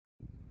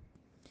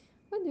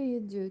What do you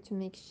do to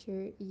make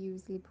sure you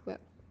sleep well?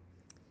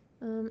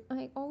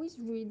 I always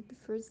read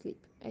before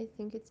sleep. I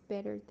think it's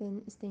better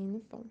than staying on the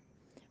phone.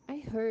 I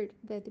heard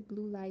that the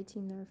blue light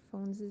in our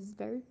phones is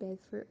very bad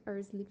for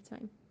our sleep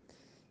time.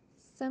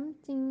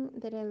 Something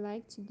that I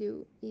like to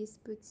do is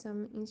put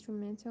some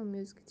instrumental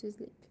music to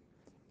sleep.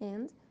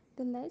 And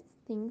the last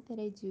thing that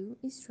I do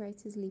is try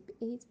to sleep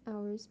 8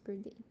 hours per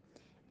day.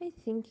 I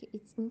think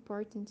it's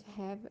important to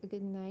have a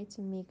good night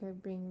to make our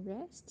brain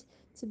rest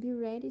to be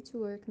ready to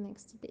work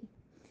next day.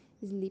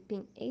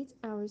 Sleeping 8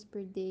 hours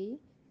per day,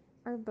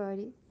 our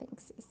body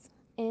thanks us.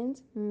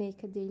 And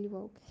make a daily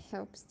walk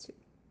helps too.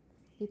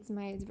 It's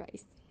my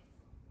advice.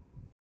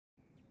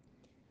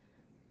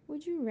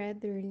 Would you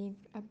rather live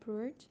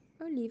abroad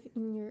or live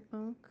in your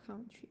own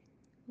country?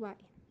 Why?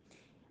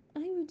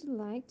 I would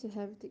like to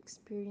have the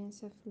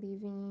experience of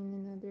living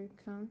in another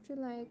country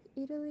like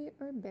Italy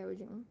or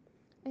Belgium.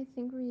 I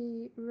think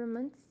we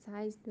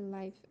romanticize the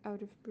life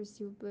out of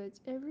Brazil, but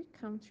every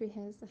country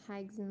has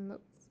highs and lows.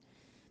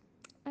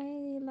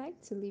 I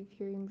like to live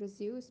here in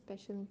Brazil,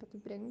 especially in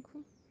Pato Branco,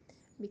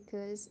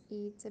 because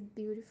it's a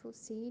beautiful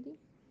city,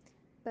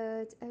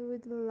 but I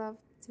would love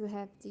to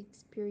have the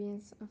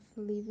experience of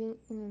living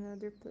in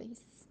another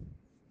place.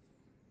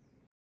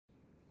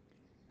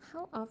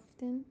 How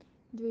often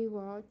do you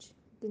watch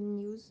the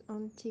news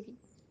on TV?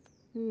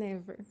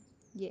 Never.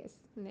 Yes,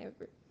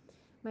 never.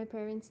 My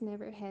parents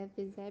never had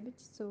this habit,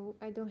 so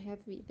I don't have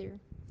either.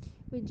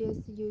 We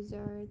just use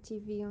our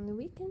TV on the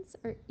weekends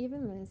or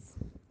even less.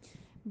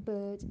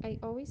 But I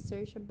always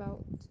search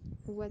about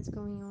what's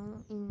going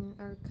on in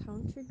our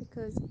country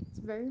because it's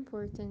very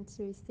important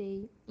to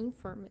stay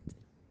informed.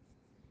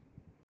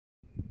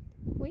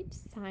 Which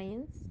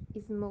science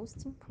is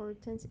most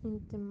important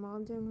in the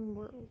modern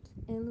world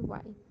and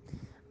why?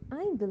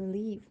 I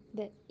believe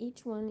that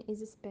each one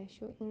is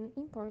special and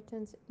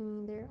important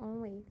in their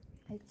own way.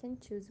 I can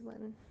choose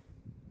one.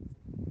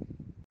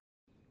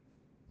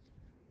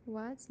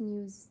 What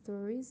news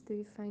stories do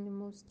you find the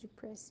most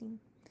depressing?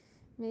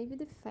 Maybe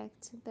the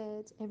fact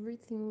that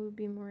everything will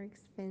be more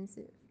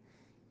expensive.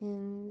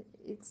 And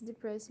it's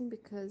depressing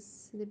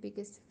because the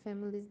biggest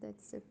families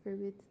that suffer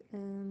with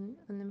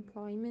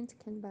unemployment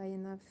can buy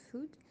enough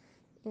food,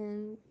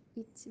 and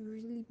it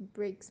really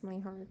breaks my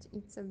heart.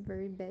 It's a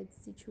very bad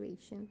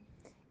situation.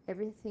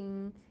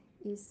 Everything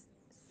is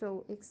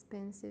so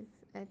expensive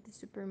at the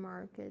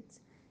supermarket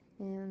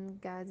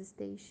and gas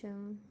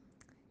station,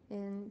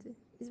 and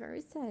it's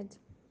very sad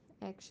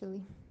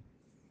actually.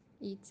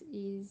 It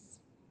is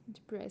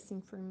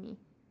depressing for me.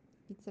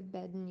 It's a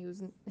bad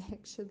news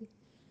actually.